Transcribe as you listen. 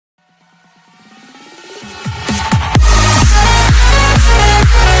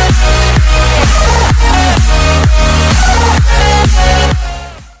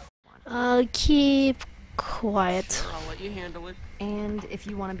keep quiet. Sure, I'll let you handle it. And if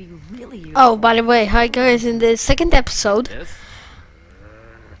you want to be really useful, Oh, by the way, hi guys, in the second episode, This?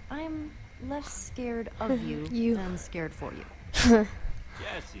 I'm less scared of you, You. than scared for you.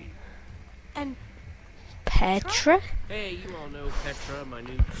 Jesse. And Petra? Hey, you all know Petra, my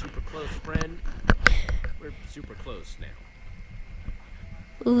new super close friend. We're super close now.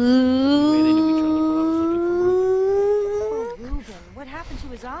 We ran into each other while I was looking for Ruben. Oh, Ruben, what happened to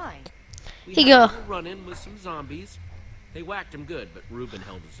his eye? We Here had you a go. little run-in with some zombies. They whacked him good, but Ruben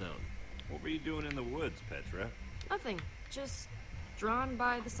held his own. What were you doing in the woods, Petra? nothing. Just drawn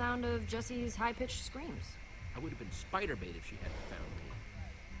by the sound of Jesse's high-pitched screams. I would have been spider bait if she hadn't found me.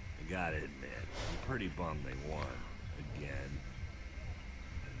 I gotta admit, I'm pretty bummed they won. Again.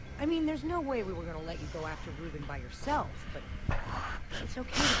 I mean, there's no way we were gonna let you go after Ruben by yourself, but it's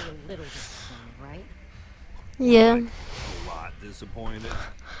okay to be a little disappointed, right? Yeah. A lot disappointed.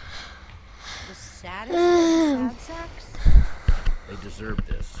 The saddest of the sad sacks? They deserve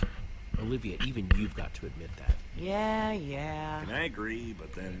this. Olivia, even you've got to admit that. Yeah, yeah. And I agree,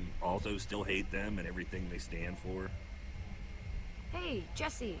 but then also still hate them and everything they stand for. Hey,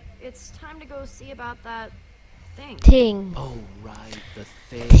 Jesse, it's time to go see about that thing. Ting. Oh, right, the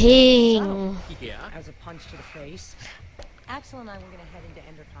thing. Ting. Yeah? As a punch to the face. Axel and I were gonna head into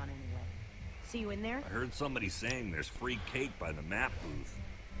Endercon anyway. See you in there? I heard somebody saying there's free cake by the map booth.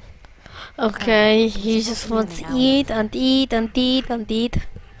 Okay, he just wants to eat and eat and eat and eat.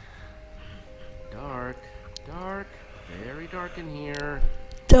 Dark, dark, very dark in here.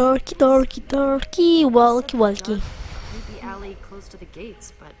 Darky, darky, darky, walkie, walkie. Creepy alley close to the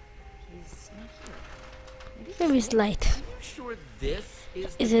gates, but he's not here. Maybe Maybe it's light. Are you sure this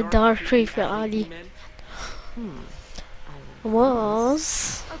Is the it dark, creepy creepy alley you alley? meant? I will.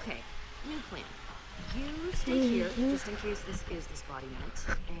 Was. Okay, new plan. You stay here, just in case this is the spot he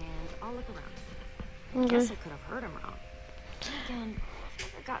meant, and I'll look around. I guess I could have heard him wrong. Then again,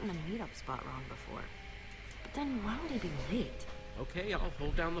 I've never gotten a meetup spot wrong before. But then why would he be late? Okay, I'll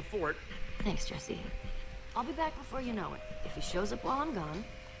hold down the fort. Thanks, Jesse. I'll be back before you know it. If he shows up while I'm gone,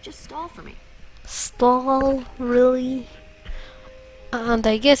 just stall for me. Stall, really? And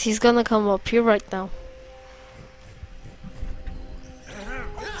I guess he's gonna come up here right now.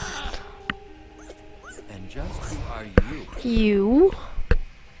 And just who are you? You?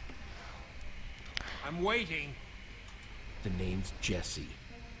 I'm waiting. The name's Jesse.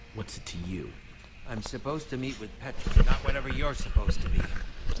 What's it to you? I'm supposed to meet with Petra, not whatever you're supposed to be.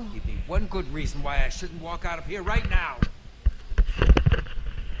 Give me one good reason why I shouldn't walk out of here right now.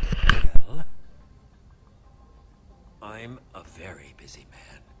 Well, I'm a very busy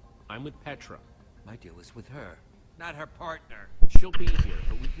man. I'm with Petra. My deal is with her, not her partner. She'll be here,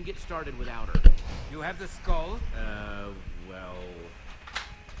 but we can get started without her. You have the skull? Well...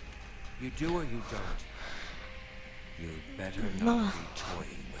 You do or you don't? You'd better not be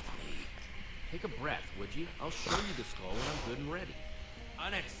toying with me. Take a breath, would you? I'll show you the skull when I'm good and ready.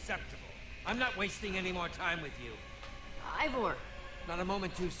 Unacceptable. I'm not wasting any more time with you. Ivor! Not a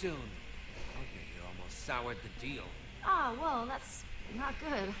moment too soon. Okay, you almost soured the deal. Ah, well, that's not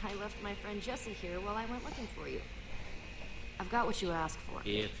good. I left my friend Jesse here while I went looking for you. I've got what you asked for.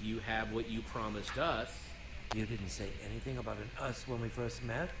 If you have what you promised us... You didn't say anything about an us when we first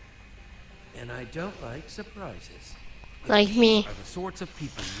met. And I don't like surprises. Like me. Are the sorts of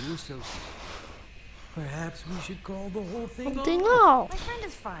people you associate with. Perhaps we should call the whole thing Something off. off. My friend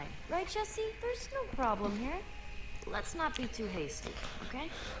is fine, right, Jesse? There's no problem here. Let's not be too hasty, okay?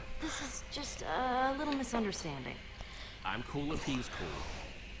 This is just a little misunderstanding. I'm cool if he's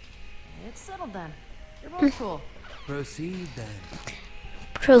cool. It's settled then. You're both cool. Proceed then.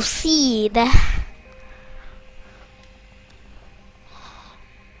 Proceed.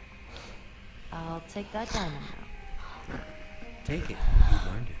 I'll take that diamond now. Take it.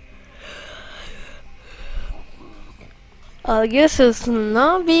 You learned it. I guess it's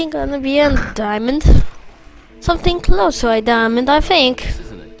not gonna be a diamond. Something close to a diamond, I think. This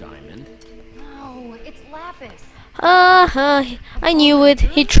isn't a diamond. No, it's Lapis. I knew it.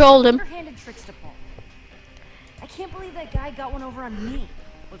 He trolled him. Underhanded tricks to pull. I can't believe that guy got one over on me.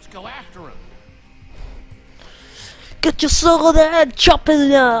 Let's go after him. Get your sword and chop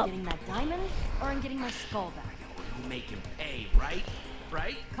it up. Getting that diamond, or I'm getting my skull back. You make him pay, right?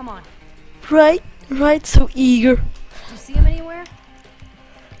 Right? Come on. Right, so eager. Did you see him anywhere?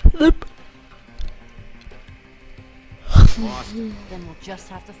 Oop. Lost him. Then we'll just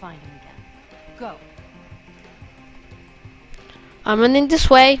have to find him again. Go. I'm running this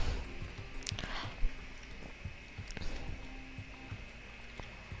way.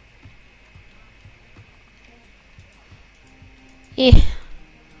 Yeah.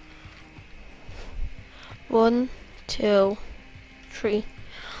 1, 2, 3.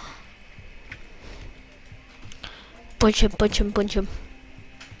 Punch him, punch him, punch him.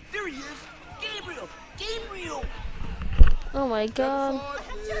 There he is! Gabriel! Gabriel! Oh my god.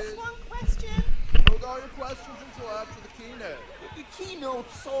 Just one question. Hold all your questions until after the keynote. The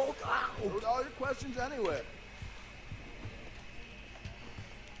keynote sold out! Hold all your questions anyway.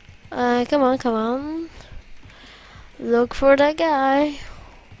 Come on, come on. Look for that guy.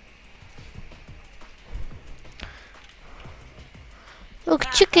 Look,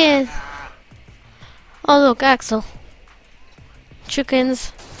 chicken. Oh, look, Axel.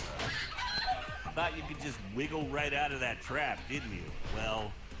 Chickens. Thought you could just wiggle right out of that trap, didn't you?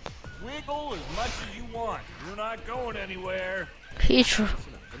 Well, wiggle as much as you want. You're not going anywhere. Peter.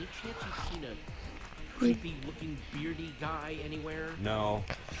 Listen up. Any chance you've seen a creepy-looking, beardy guy anywhere? No.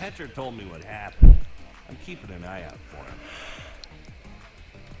 Petra told me what happened. I'm keeping an eye out for him.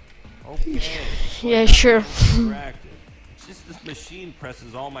 Okay. Yeah, sure. Distracted. It's just this machine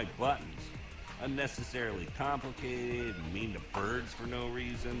presses all my buttons. Unnecessarily complicated and mean to birds for no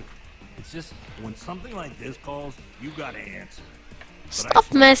reason. It's just, when something like this calls, you gotta answer. But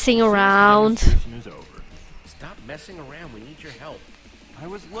Stop messing around. demonstration is over. Stop messing around. We need your help. I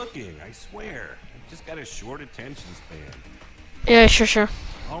was looking, I swear. I've just got a short attention span. Yeah, sure.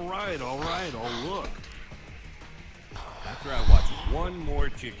 All right, I'll look. After I watch one more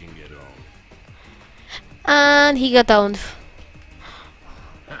chicken get owned. And he got owned.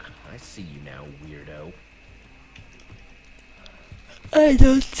 I see you now, weirdo. I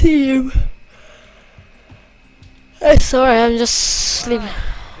don't see him. I'm sorry, I'm just sleeping.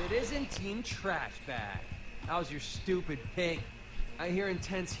 It isn't Team Trash Bag. How's your stupid pig? I hear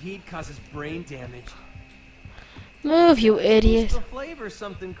intense heat causes brain damage. Move, you idiot. The flavor's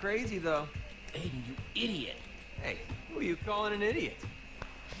something crazy, though. Aiden, you idiot. Hey, who are you calling an idiot?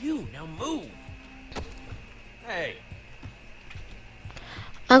 You, now move. Hey,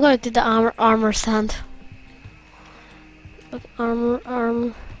 I'm gonna do the armor stand. Look,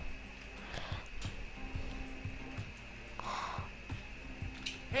 armor.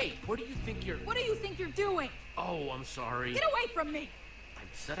 Hey, what do you think you're... What do you think you're doing? Oh, I'm sorry. Get away from me! I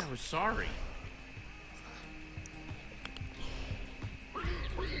said I was sorry.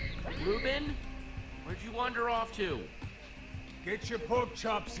 Reuben? Where'd you wander off to? Get your pork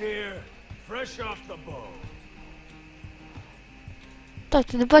chops here, fresh off the bone. Talk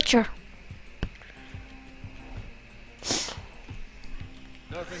to the butcher.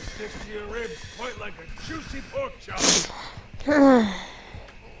 Nothing sticks to your ribs quite like a juicy pork chop.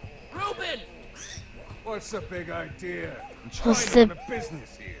 Reuben! What's the big idea? I'm What's trying to the- run a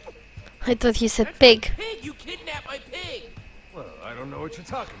business here. I thought he said pig. Pig! You kidnapped my pig! Well, I don't know what you're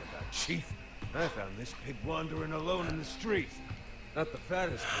talking about, Chief. I found this pig wandering alone in the street. Not the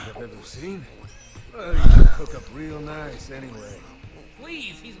fattest pig I've ever seen. Well, he should cook up real nice anyway.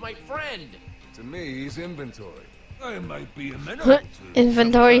 Please, he's my friend. To me, he's inventory. I might be amenable What? to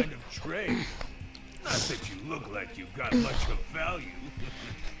Inventory? some kind of trade. Not that you look like you've got much of value.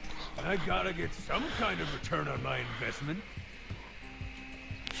 I gotta get some kind of return on my investment.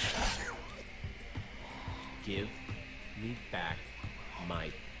 Give me back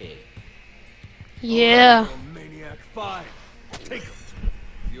my pig. Yeah. Oh, maniac, fine. Take him.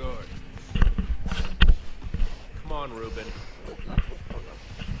 Yours. Come on, Reuben.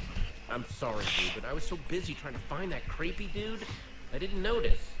 I'm sorry, Reuben. I was so busy trying to find that creepy dude, I didn't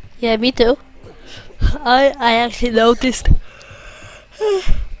notice. Yeah, me too. I actually noticed.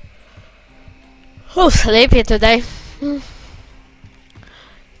 Oh, sleepy today.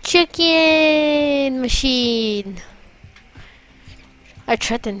 Chicken machine. I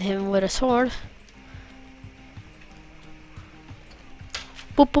threatened him with a sword.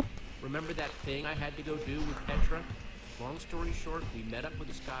 Boop boop. Remember that thing I had to go do with Petra? Long story short, we met up with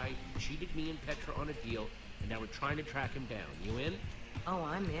this guy, cheated me and Petra on a deal, and now we're trying to track him down. You in? Oh,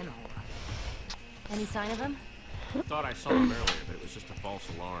 I'm in, all right. Any sign of him? Thought I saw him earlier, but it was just a false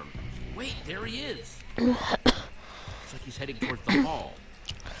alarm. Wait, there he is! Looks like he's heading towards the hall.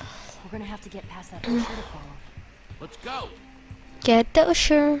 We're gonna have to get past that orchard to follow. Let's go! Get the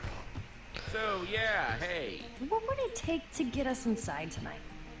usher. So, yeah, hey. What would it take to get us inside tonight?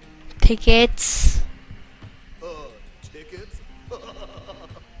 Tickets. Tickets?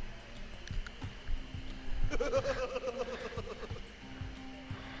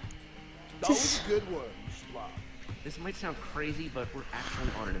 That was a good one. You should laugh. This might sound crazy, but we're actually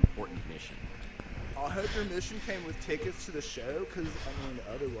on an important mission. I hope your mission came with tickets to the show, because, I mean,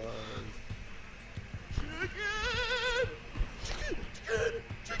 otherwise...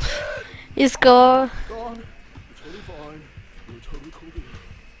 Chicken! Let's go. Gone. You're totally fine. You're totally cool.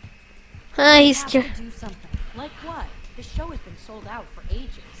 Ah, he's We scared. have to do something. chilled out for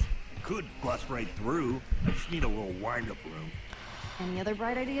ages. Could bust right through. I just need a little wind-up room. Any other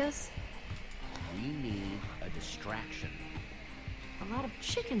bright ideas? We need a distraction. A lot of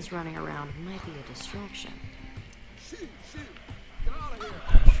chickens running around might be a distraction.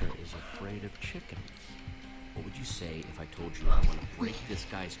 Petra is afraid of chickens. What would you say if I told you I want to break this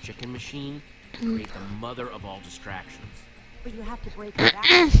guy's chicken machine and create the mother of all distractions? But you have to break it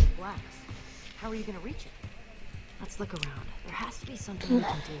back into the glass. How are you gonna reach it? Let's look around. There has to be something we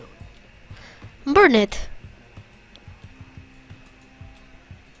can do. Burn it.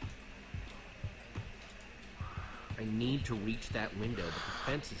 I need to reach that window, but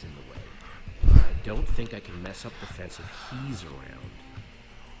the fence is in the way. I don't think I can mess up the fence if he's around.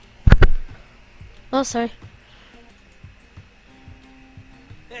 Oh, sorry.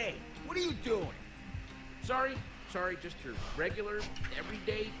 Hey, what are you doing? Sorry, just your regular,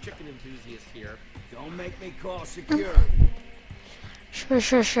 everyday chicken enthusiast here. Don't make me call security.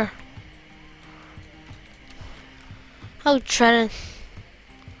 Sure. Oh, Trenton.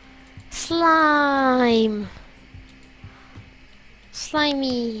 Slime.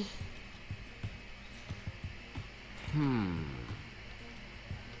 Slimy.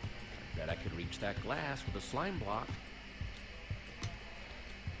 Bet I could reach that glass with a slime block.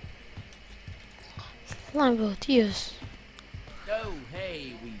 Slime boat, yes. Oh,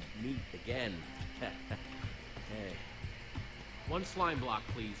 hey, we meet again. Hey. One slime block,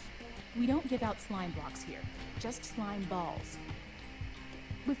 please. We don't give out slime blocks here, just slime balls.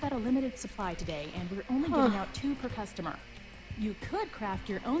 We've got a limited supply today, and we're only giving out 2 per customer. You could craft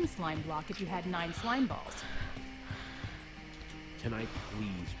your own slime block if you had 9 slime balls. Can I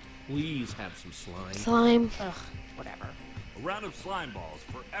please have some slime? Slime. Ugh, whatever. A round of slime balls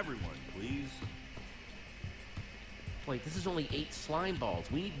for everyone, please. Wait, this is only 8 slime balls.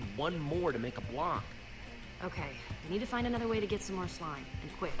 We need 1 more to make a block. Okay, we need to find another way to get some more slime,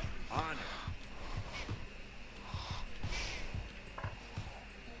 and quick. On it.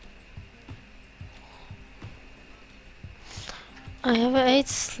 I have 8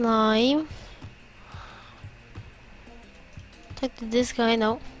 slime. Talk to this guy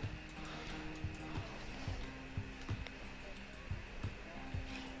now.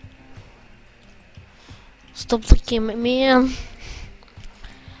 Stop looking at me.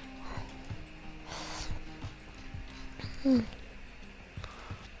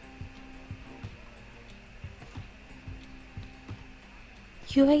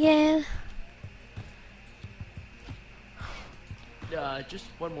 You again? Just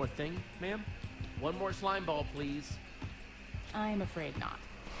one more thing, ma'am. 1 more slime ball, please. I'm afraid not.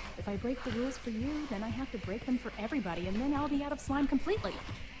 If I break the rules for you, then I have to break them for everybody, and then I'll be out of slime completely.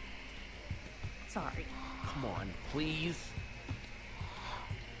 Sorry. Come on, please.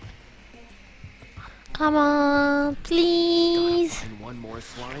 Come on, please. And 1 more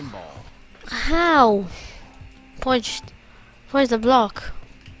slime ball. How? Where's the block?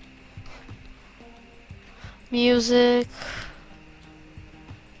 Music.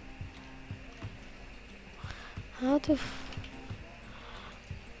 How to?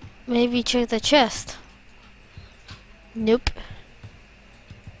 Maybe check the chest. Nope.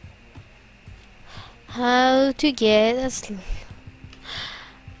 How to get a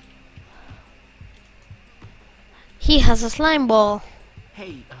He has a slime ball.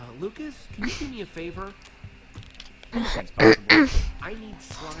 Hey, Lucas, can you do me a favor? Anything's possible. I need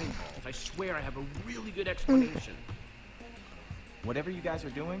slime balls. I swear I have a really good explanation. Whatever you guys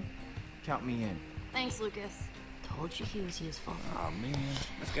are doing, count me in. Thanks, Lucas. Told you he was useful. Oh man,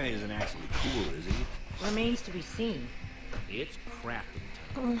 this guy isn't actually cool, is he? Remains to be seen. It's crafting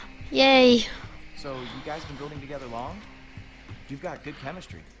time. Yay. So, you guys been building together long? You've got good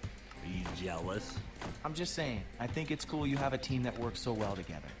chemistry. Are you jealous? I'm just saying, I think it's cool you have a team that works so well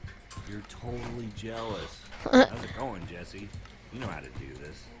together. You're totally jealous. How's it going, Jesse? You know how to do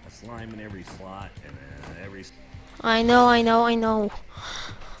this. A slime in every slot and every... I know.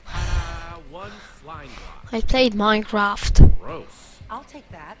 1 slime block. I played Minecraft. Gross. I'll take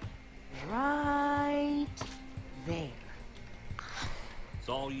that. Right there. It's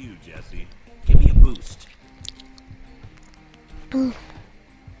all you, Jesse. Give me a boost.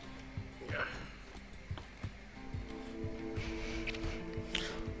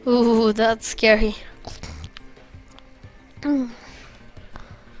 Ooh, that's scary.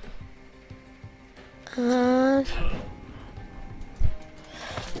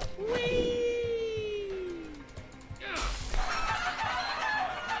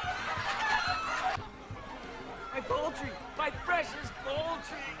 My poultry! My precious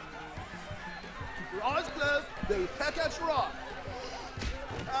poultry! Keep your eyes closed. They peck at your eye.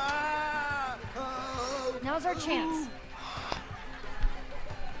 Ah! Oh! Now's our chance.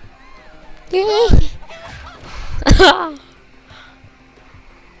 Yeah.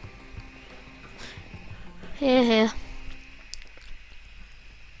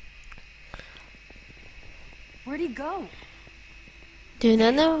 Where'd he go? Do you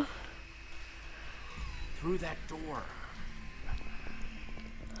not know? Through that door.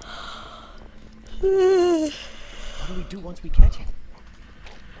 What do we do once we catch him?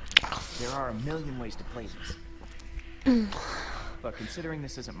 There are a million ways to play this. But considering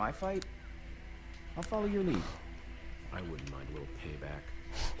this isn't my fight, I'll follow your lead. I wouldn't mind a little payback.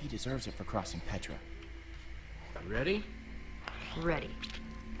 He deserves it for crossing Petra. You ready? Ready.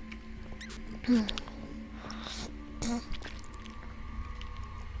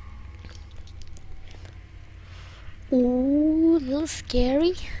 Ooh, a little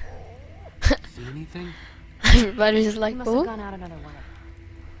scary. See anything? Everybody's like, He must have oh. gone out another way.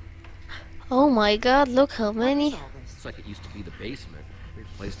 Oh my god, look how many. What is all this? Looks like it used to be the basement. Weird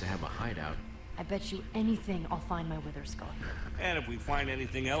place to have a hideout. I bet you anything I'll find my wither skull here. And if we find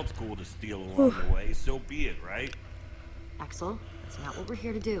anything else cool to steal along the way, so be it, right? Axel, that's not what we're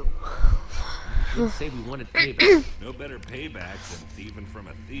here to do. Didn't say we wanted payback. No better payback than thieving from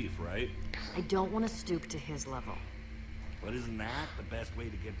a thief, right? I don't want to stoop to his level. But isn't that the best way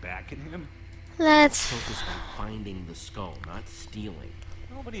to get back at him? Let's. Focus on finding the skull, not stealing.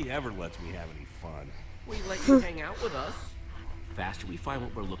 Nobody ever lets me have any fun. We let you hang out with us. The faster we find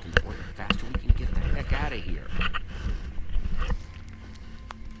what we're looking for, the faster we can get the heck out of here.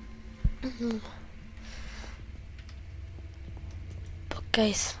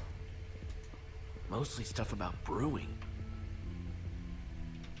 Bookcase. Mostly stuff about brewing.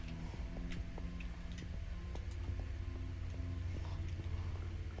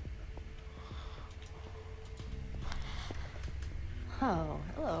 Oh,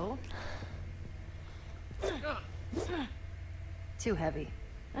 hello. Too heavy.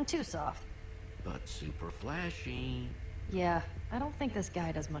 And too soft. But super flashy. Yeah, I don't think this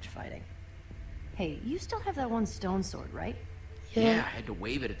guy does much fighting. Hey, you still have that one stone sword, right? Yeah, I had to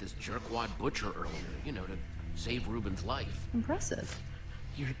wave it at this jerkwad butcher earlier, you know, to save Ruben's life. Impressive.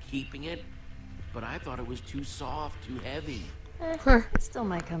 You're keeping it? But I thought it was too soft, too heavy. It still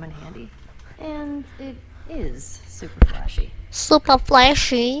might come in handy. And it is super flashy. Super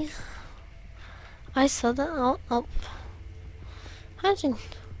flashy. I saw that. Oh. I think.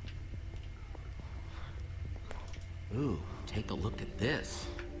 Ooh, take a look at this.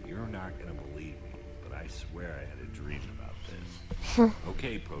 You're not gonna believe me, but I swear I had a dream about this.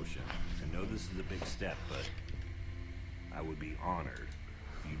 Okay, Potion, I know this is a big step, but I would be honored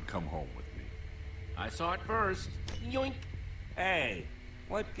if you'd come home with me. I saw it first. Yoink! Hey,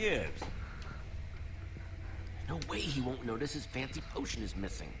 what gives? No way he won't notice his fancy potion is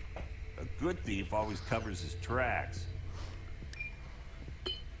missing. A good thief always covers his tracks.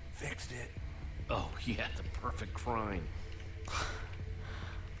 Fixed it. Oh, yeah, the perfect crime.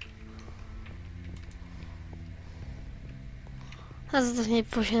 Has to mnie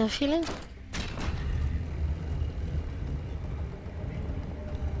pójść na chwilę.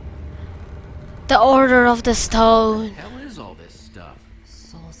 The Order of the Stone. What the hell is all this stuff?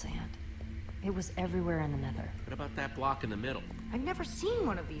 Soul sand. It was everywhere in the Nether. What about that block in the middle? I've never seen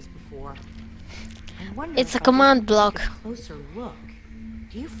one of these before. I wonder It's if a I command just block. take a closer look.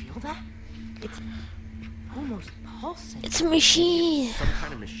 Do you feel that? It's almost pulsing. It's a machine. Some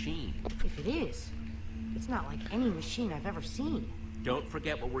kind of machine. If it is, it's not like any machine I've ever seen. Don't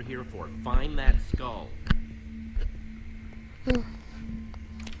forget what we're here for. Find that skull.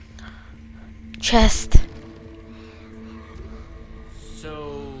 Chest.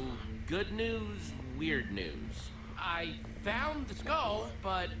 So, good news, weird news. I found the skull,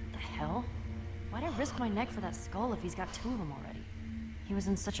 but... The hell? Why'd I risk my neck for that skull if he's got two of them already? He was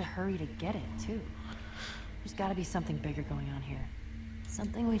in such a hurry to get it, too. There's gotta be something bigger going on here.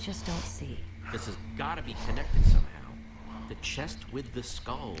 Something we just don't see. This has gotta be connected somehow. The chest with the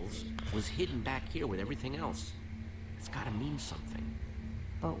skulls was hidden back here with everything else. It's gotta mean something.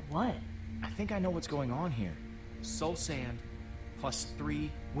 But what? I think I know what's going on here. Soul sand plus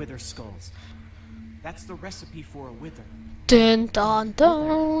 3 wither skulls. That's the recipe for a wither. Dun dun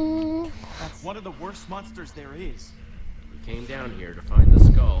dun. That's... One of the worst monsters there is. We came down here to find the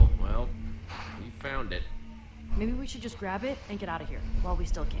skull. Well, we found it. Maybe we should just grab it and get out of here while we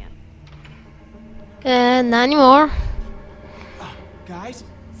still can. Not anymore. Guys,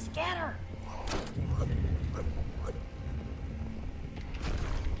 Scatter!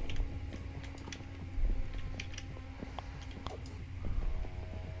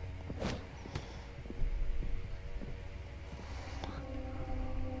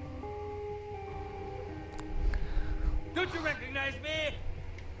 Don't you recognize me?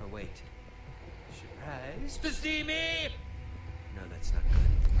 Or wait, surprised to see me? No, that's not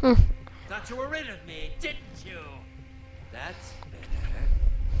good. Thought you were rid of me, didn't you? That's better.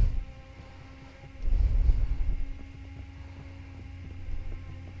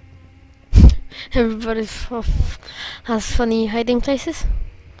 Everybody has funny hiding places.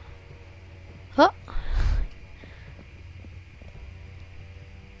 Oh.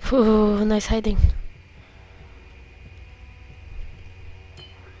 Ooh, nice hiding.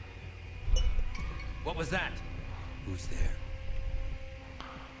 What was that? Who's there?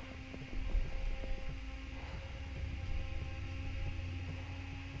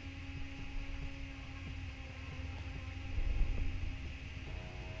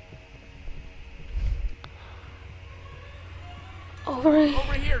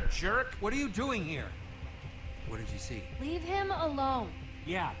 Over here, jerk! What are you doing here? What did you see? Leave him alone.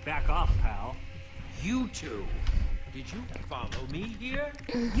 Yeah, back off, pal. You two! Did you follow me here?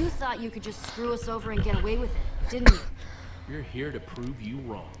 You thought you could just screw us over and get away with it, didn't you? We're here to prove you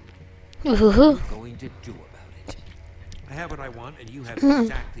wrong. Ooh. What are you going to do about it? I have what I want, and you have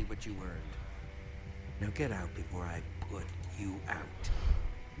exactly what you earned. Now get out before I put you out.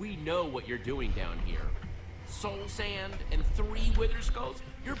 We know what you're doing down here. Soul sand and 3 wither skulls?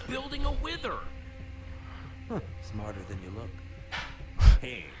 You're building a wither! Smarter than you look.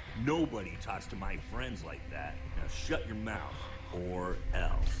 Hey, nobody talks to my friends like that. Now shut your mouth, or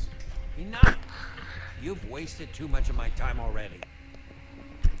else. Enough! You've wasted too much of my time already.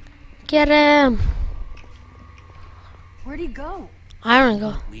 Get him! Where'd he go? Iron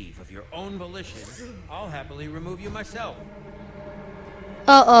go. Leave of your own volition. I'll happily remove you myself.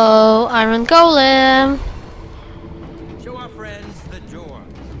 Uh-oh, Iron Golem. Show our friends the door,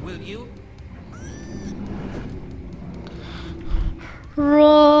 will you?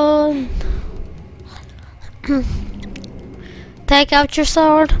 Run. Take out your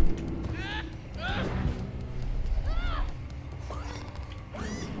sword.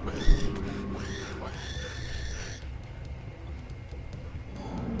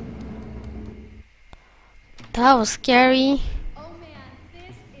 That was scary. Oh man,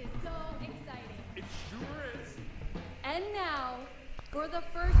 this is so exciting. It sure is. And now, for the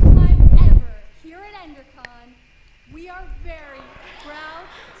first time ever here at EnderCon, we are very proud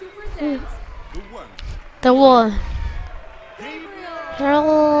to present The one. Gabriel.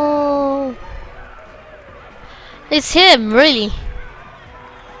 Oh. It's him, really.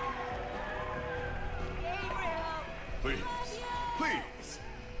 Please, please.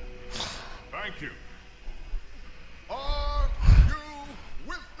 Thank you. Are you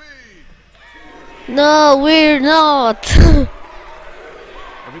with me? No, we're not.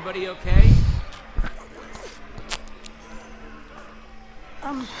 Everybody okay?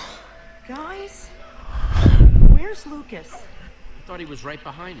 Guys? Where's Lucas? I thought he was right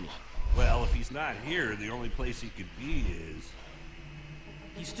behind me. Well, if he's not here, the only place he could be is...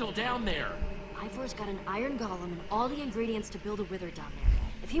 He's still down there. Ivor's got an iron golem and all the ingredients to build a wither down there.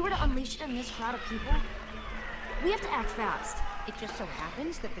 If he were to unleash it on this crowd of people, we have to act fast. It just so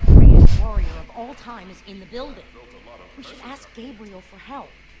happens that the greatest warrior of all time is in the building. We should ask Gabriel for help.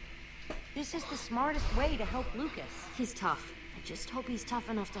 This is the smartest way to help Lucas. He's tough. I just hope he's tough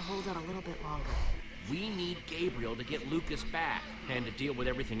enough to hold out a little bit longer. We need Gabriel to get Lucas back, and to deal with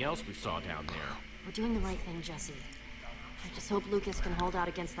everything else we saw down there. We're doing the right thing, Jesse. I just hope Lucas can hold out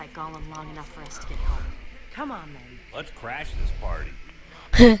against that golem long enough for us to get help. Come on, then. Let's crash this party.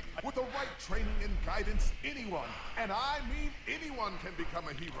 With the right training and guidance, anyone, and I mean anyone, can become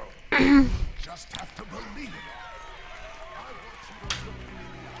a hero. You just have to believe it. I want you to look me in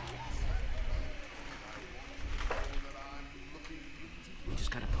the eyes. I want you to know that I'm looking into We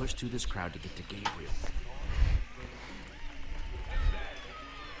just gotta push through this crowd to get to Gabriel.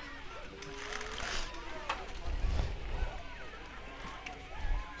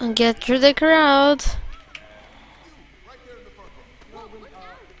 And get through the crowd. right there in the front row. Well, when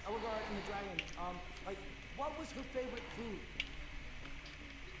Elgar and the dragon, like, what was her favorite food?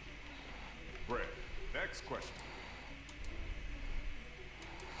 Bread. Next question.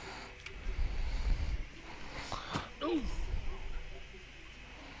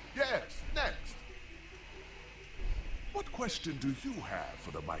 Yes, next. What question do you have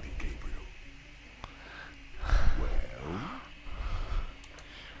for the mighty Gabriel? Well,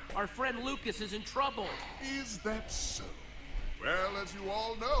 Our friend Lucas is in trouble. is that so? Well, as you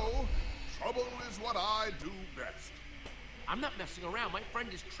all know, trouble is what I do best. I'm not messing around. My friend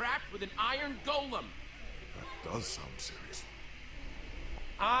is trapped with an iron golem. That does sound serious.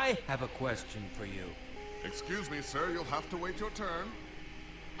 I have a question for you. Excuse me, sir, you'll have to wait your turn.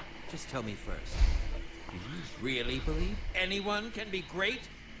 Just tell me first. Do you really believe anyone can be great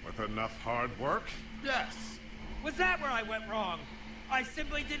With enough hard work, yes. Was that where I went wrong? I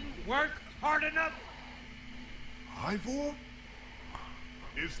simply didn't work hard enough? Ivor?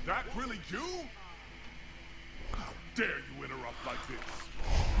 Is that really you? How dare you interrupt like this?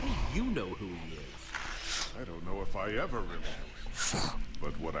 How do you know who he is? I don't know if I ever really knew.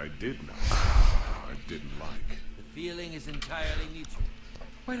 But what I did know, I didn't like. The feeling is entirely mutual.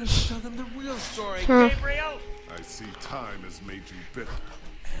 Why don't you tell them the real story, Hmm. Gabriel? I see time has made you bitter.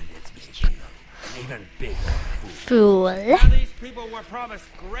 And it's made you an even bigger Fool. Now these people were promised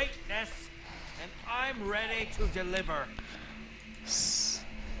greatness, and I'm ready to deliver.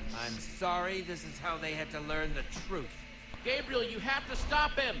 I'm sorry this is how they had to learn the truth. Gabriel, you have to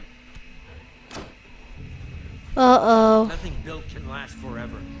stop him. Uh-oh. Nothing built can last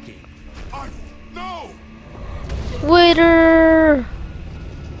forever, Gabriel. Ivor, no! Twitter.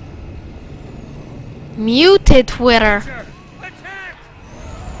 Muted Twitter. Attack!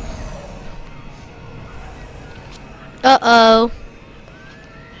 Uh-oh.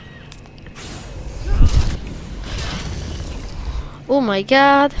 Oh my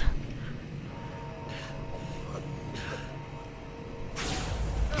god.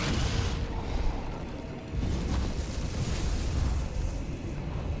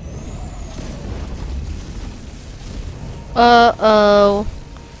 Uh-oh.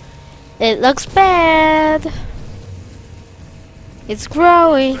 It looks bad. It's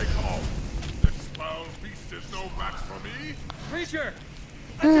growing. Take off. This foul beast is no match for me. Creature!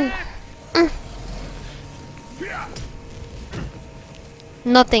 Mm. Attack! Yeah.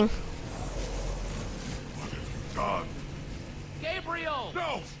 Nothing. What have you done? Gabriel!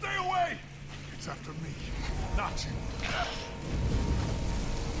 No, stay away! It's after me, not you.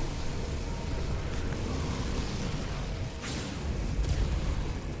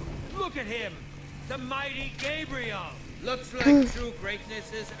 Look at him! The mighty Gabriel! Looks like true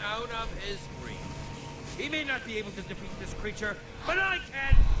greatness is out of his reach. He may not be able to defeat this creature, but I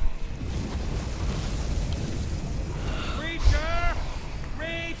can! Creature!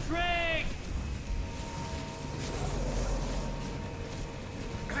 Retreat!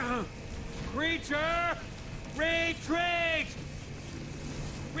 Creature! Retreat!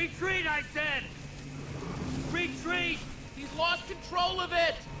 Retreat, I said! Retreat! He's lost control of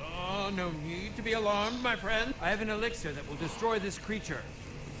it! Oh, no need to be alarmed, my friend. I have an elixir that will destroy this creature.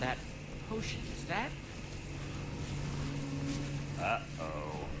 That potion, is that?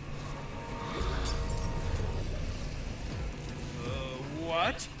 Uh-oh.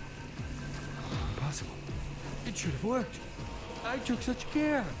 What? Impossible. It should have worked. I took such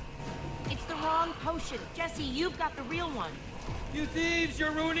care. It's the wrong potion. Jesse, you've got the real one. You thieves,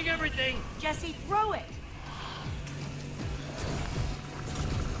 you're ruining everything. Jesse, throw it.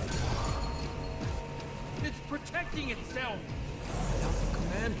 It's protecting itself. Without the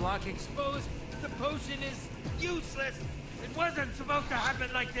command block exposed, the potion is useless. It wasn't supposed to happen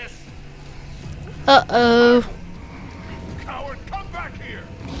like this. Uh-oh. Coward, come back here!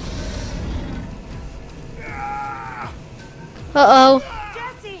 Ah! Uh-oh.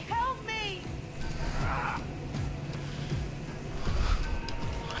 Jesse, help me!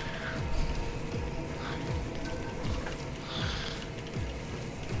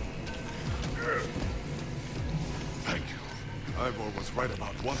 Thank you. Ivor was right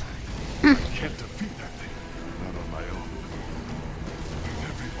about one thing. I can't defeat that thing. Not on my own.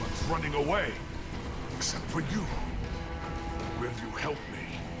 Everyone's running away. Except for you. Will you help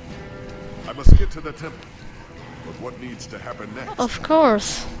me? I must get to the temple. But what needs to happen next? Of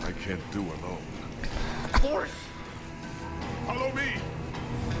course. I can't do alone. Of course! Follow me!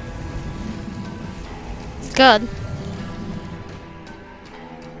 It's good.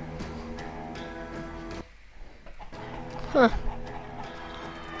 Huh.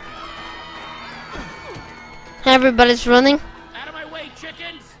 Everybody's running. Out of my way,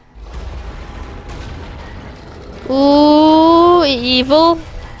 chickens! Ooh, evil.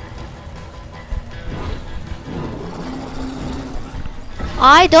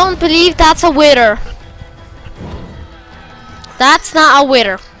 I don't believe that's a wither. That's not a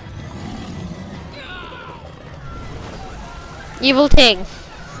wither. Evil thing.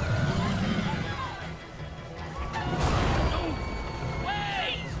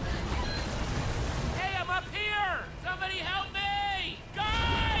 Wait! Hey, I'm up here! Somebody help me!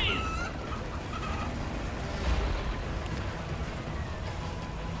 Guys!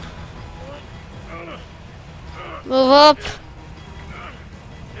 Move up.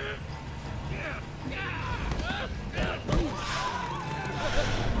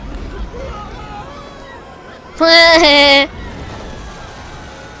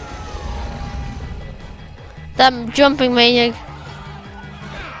 That jumping maniac.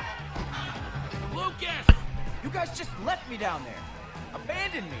 guys just left me down there.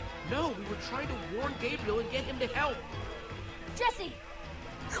 Abandoned me. No, we were trying to warn Gabriel and get him to help. Jesse!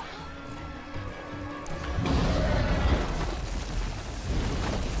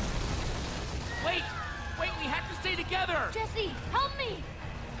 Wait! Wait, we have to stay together! Jesse, help me!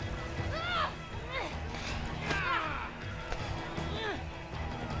 Ah!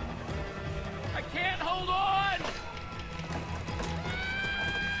 I can't hold on!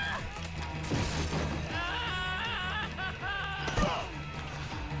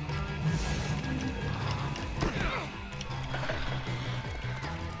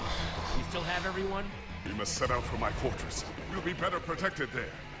 You still have everyone? We must set out for my fortress. We'll be better protected there.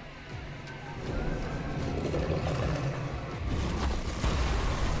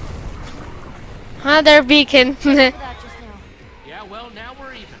 Huh, their beacon. Yeah, well, now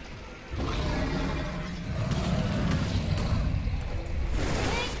we're even.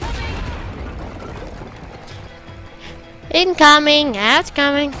 Incoming, that's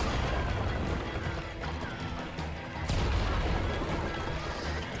coming.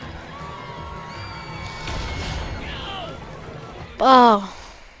 Oh.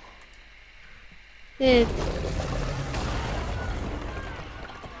 It.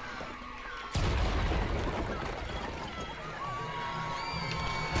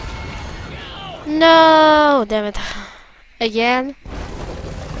 No, damn it. Again.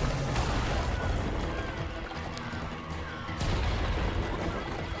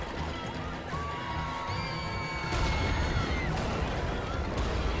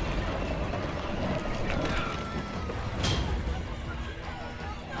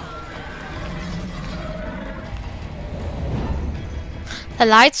 The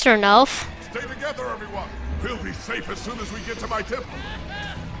lights turn off. Stay together, everyone. We'll be safe as soon as we get to my temple.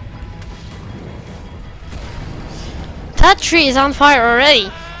 That tree is on fire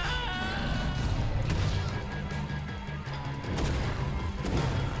already.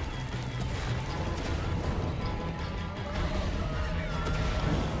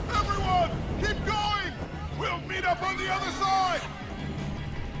 Everyone, keep going! We'll meet up on the other side!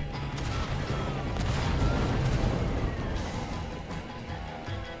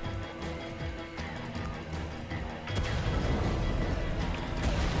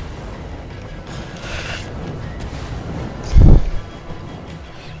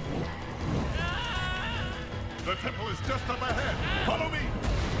 The temple is just up ahead. Follow me!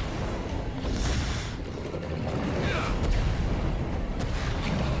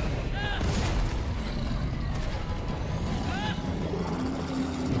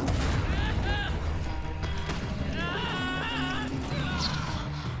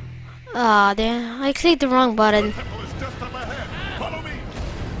 Ah, damn. I clicked the wrong button. The temple is just up ahead. Follow me!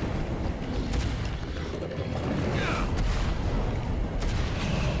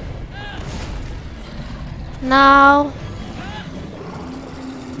 Now.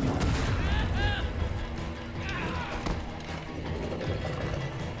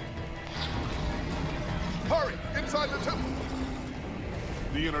 Hurry! Inside the temple!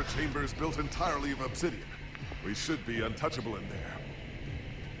 The inner chamber is built entirely of obsidian. We should be untouchable in there.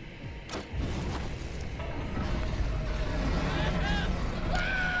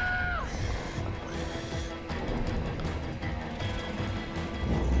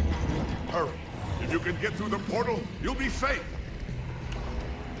 Hurry! If you can get through the portal, you'll be safe!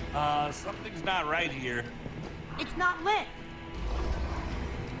 Something's not right here. It's not lit.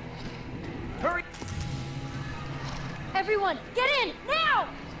 Hurry! Everyone, get in, now!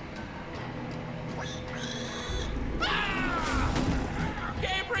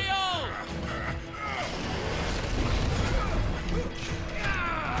 Gabriel!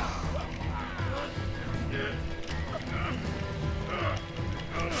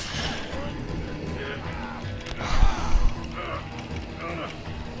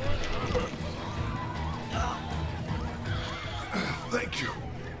 Thank you.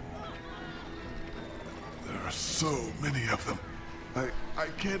 There are so many of them. I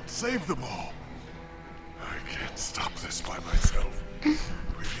can't save them all. I can't stop this by myself. We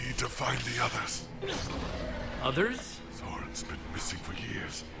need to find the others. Others? Soren's been missing for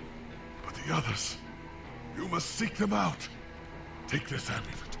years. But the others, you must seek them out. Take this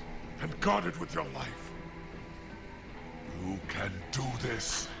amulet and guard it with your life. You can do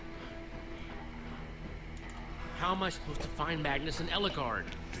this. How am I supposed to find Magnus and Ellegaard?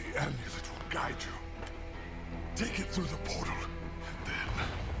 The amulet will guide you. Take it through the portal, and then...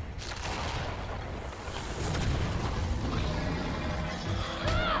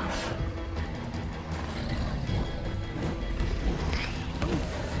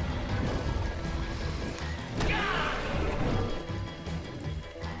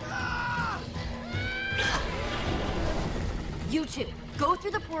 You two, go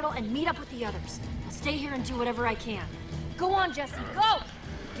through the portal and meet up with the others. I'll stay here and do whatever I can. Go on, Jesse, go!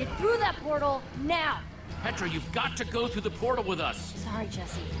 Get through that portal now! Petra, you've got to go through the portal with us. Sorry,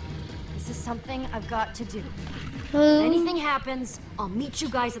 Jesse. This is something I've got to do. If anything happens, I'll meet you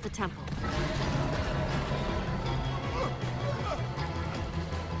guys at the temple.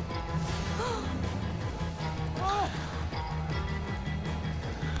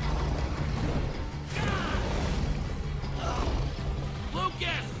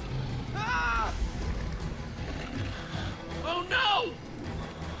 Lucas! Ah! Oh no!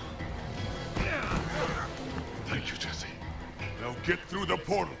 Thank you, Jesse. Now get through the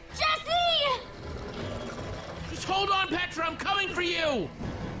portal. Jesse! Just hold on, Petra, I'm coming for you!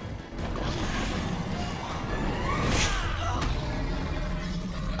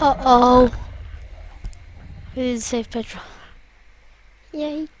 Uh-oh. We didn't save Petra.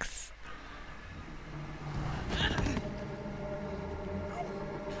 Yikes.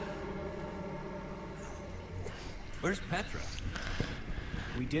 Where's Petra?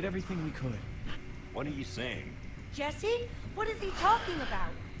 We did everything we could. What are you saying? Jesse? What is he talking about?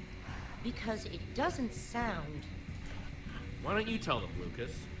 Because it doesn't sound... Why don't you tell them,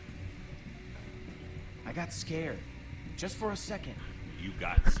 Lucas? I got scared. Just for a second. You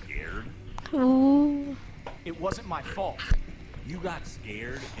got scared? Ooh. It wasn't my fault. You got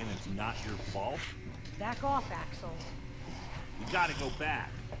scared and it's not your fault? Back off, Axel. You gotta go back.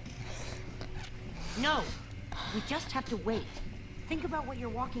 No. We just have to wait. Think about what you're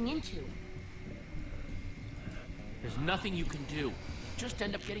walking into. There's nothing you can do. Just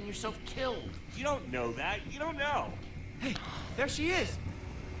end up getting yourself killed. You don't know that. You don't know. Hey, there she is.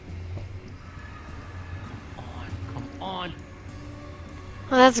 Come on.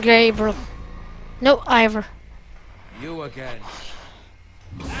 Oh, that's great, bro. No, Ivor. You again.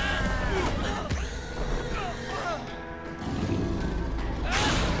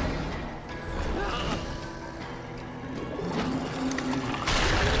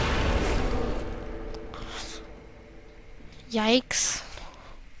 Yikes.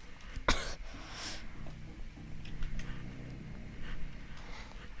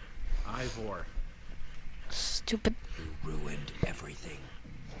 Ivor. Stupid. You ruined everything.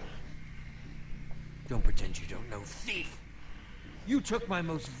 Don't pretend you don't know, thief! You took my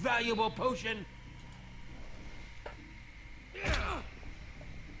most valuable potion!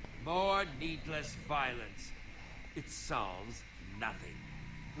 More needless violence. It solves nothing.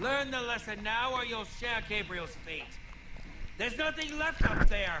 Learn the lesson now or you'll share Gabriel's fate. There's nothing left up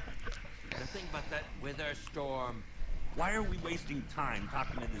there! Nothing but that wither storm. Why are we wasting time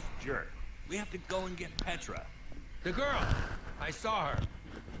talking to this jerk? We have to go and get Petra. The girl! I saw her.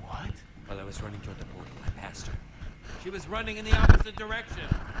 What? While I was running toward the portal, I passed her. She was running in the opposite direction.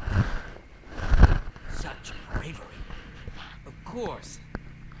 Such bravery. Of course.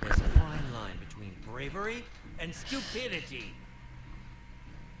 There's a fine line between bravery and stupidity.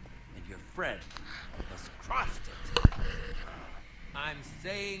 And your friend has crossed it. I'm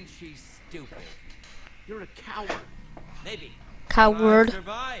saying she's stupid. You're a coward. Maybe. Coward. I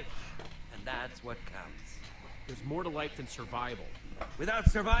survived. And that's what counts. There's more to life than survival. Without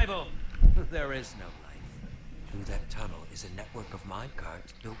survival, there is no life. Through that tunnel is a network of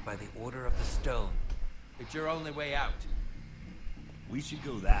minecarts built by the Order of the Stone. It's your only way out. We should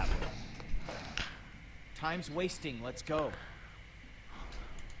go that way. Time's wasting. Let's go.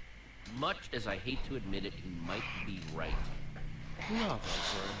 Much as I hate to admit it, he might be right. Bravo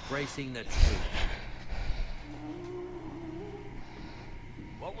for embracing the truth.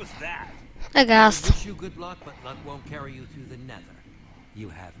 What was that? I guessed. I wish you good luck, but luck won't carry you through the nether. You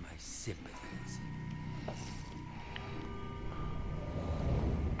have my sympathies.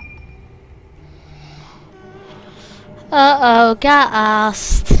 Uh-oh,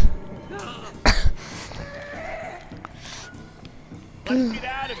 gassed. Let's get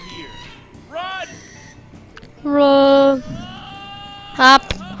out of here. Run! Run.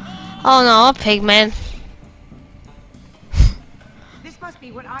 Up. Oh no, a pigman. This must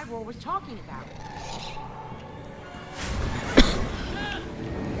be what Ivor was talking about.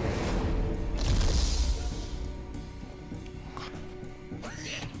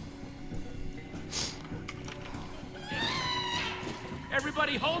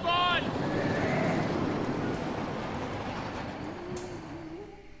 Everybody hold on!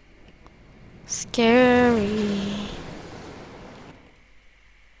 Scary.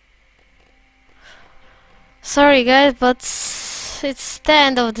 Sorry guys, but it's the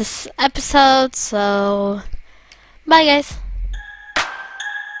end of this episode, so bye guys.